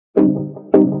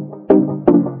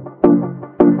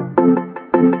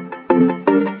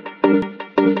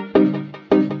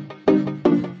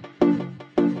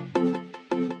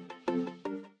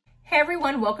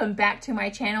everyone, welcome back to my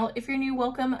channel. If you're new,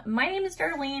 welcome. My name is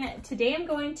Darlene. Today I'm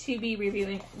going to be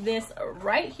reviewing this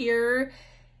right here.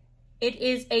 It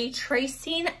is a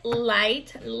tracing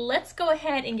light. Let's go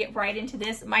ahead and get right into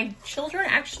this. My children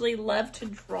actually love to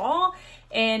draw,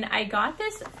 and I got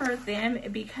this for them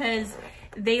because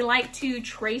they like to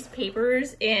trace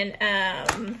papers, and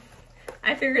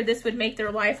I figured this would make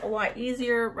their life a lot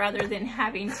easier rather than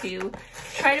having to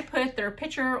try to put their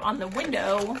picture on the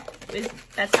window.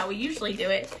 That's how we usually do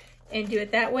it, and do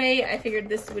it that way. I figured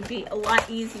this would be a lot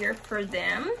easier for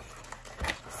them.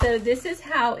 So this is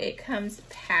how it comes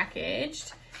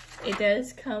packaged. It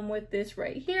does come with this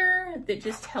right here that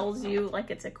just tells you, like,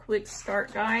 it's a quick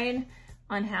start guide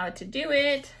on how to do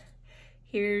it.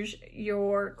 Here's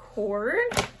your cord,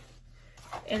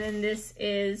 and then this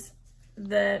is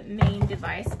the main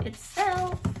device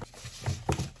itself.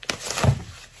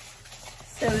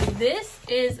 So this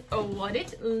is what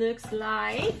it looks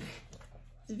like.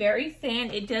 It's very thin.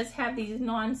 It does have these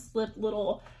non-slip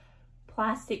little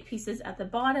plastic pieces at the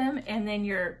bottom, and then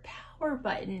your power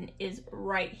button is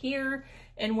right here.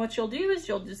 And what you'll do is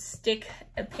you'll just stick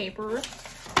a paper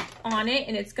on it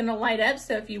and it's gonna light up.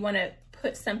 So if you want to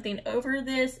put something over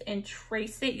this and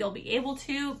trace it, you'll be able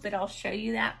to, but I'll show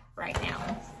you that right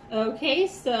now. Okay,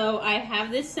 so I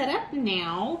have this set up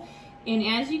now, and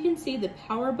as you can see, the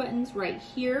power button's right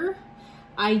here.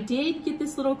 I did get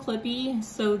this little clippy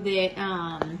so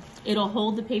that it'll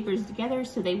hold the papers together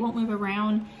so they won't move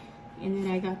around. And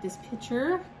then I got this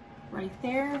picture right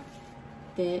there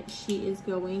that she is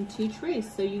going to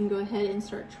trace. So you can go ahead and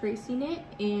start tracing it.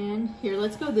 And here,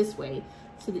 let's go this way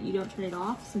so that you don't turn it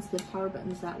off since the power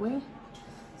button's that way.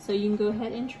 So you can go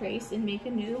ahead and trace and make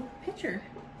a new picture.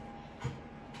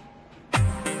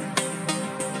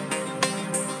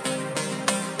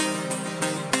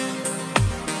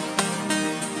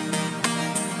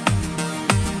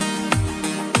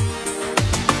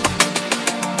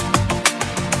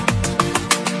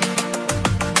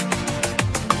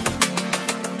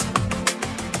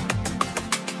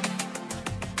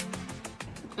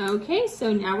 Okay,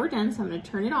 so now we're done, so I'm going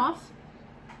to turn it off.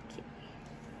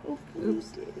 Oh,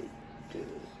 oops. Good.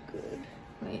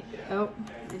 Wait, oh,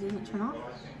 it doesn't turn off?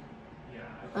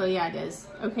 Oh yeah, it does.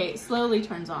 Okay, it slowly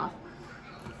turns off.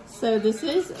 So this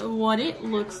is what it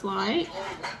looks like,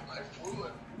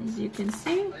 as you can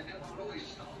see.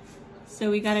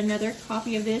 So we got another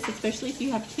copy of this, especially if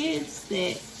you have kids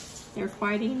that they're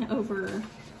fighting over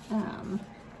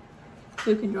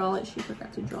who can draw it. She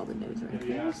forgot to draw the nose right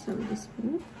there, so we just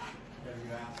move.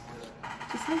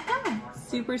 Just like that.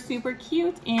 Super, super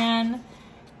cute and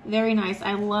very nice.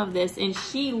 I love this, and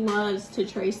she loves to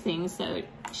trace things, so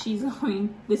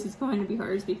this is going to be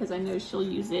hers because I know she'll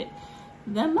use it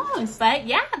the most. But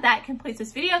yeah, that completes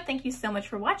this video. Thank you so much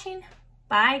for watching.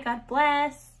 Bye, God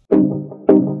bless.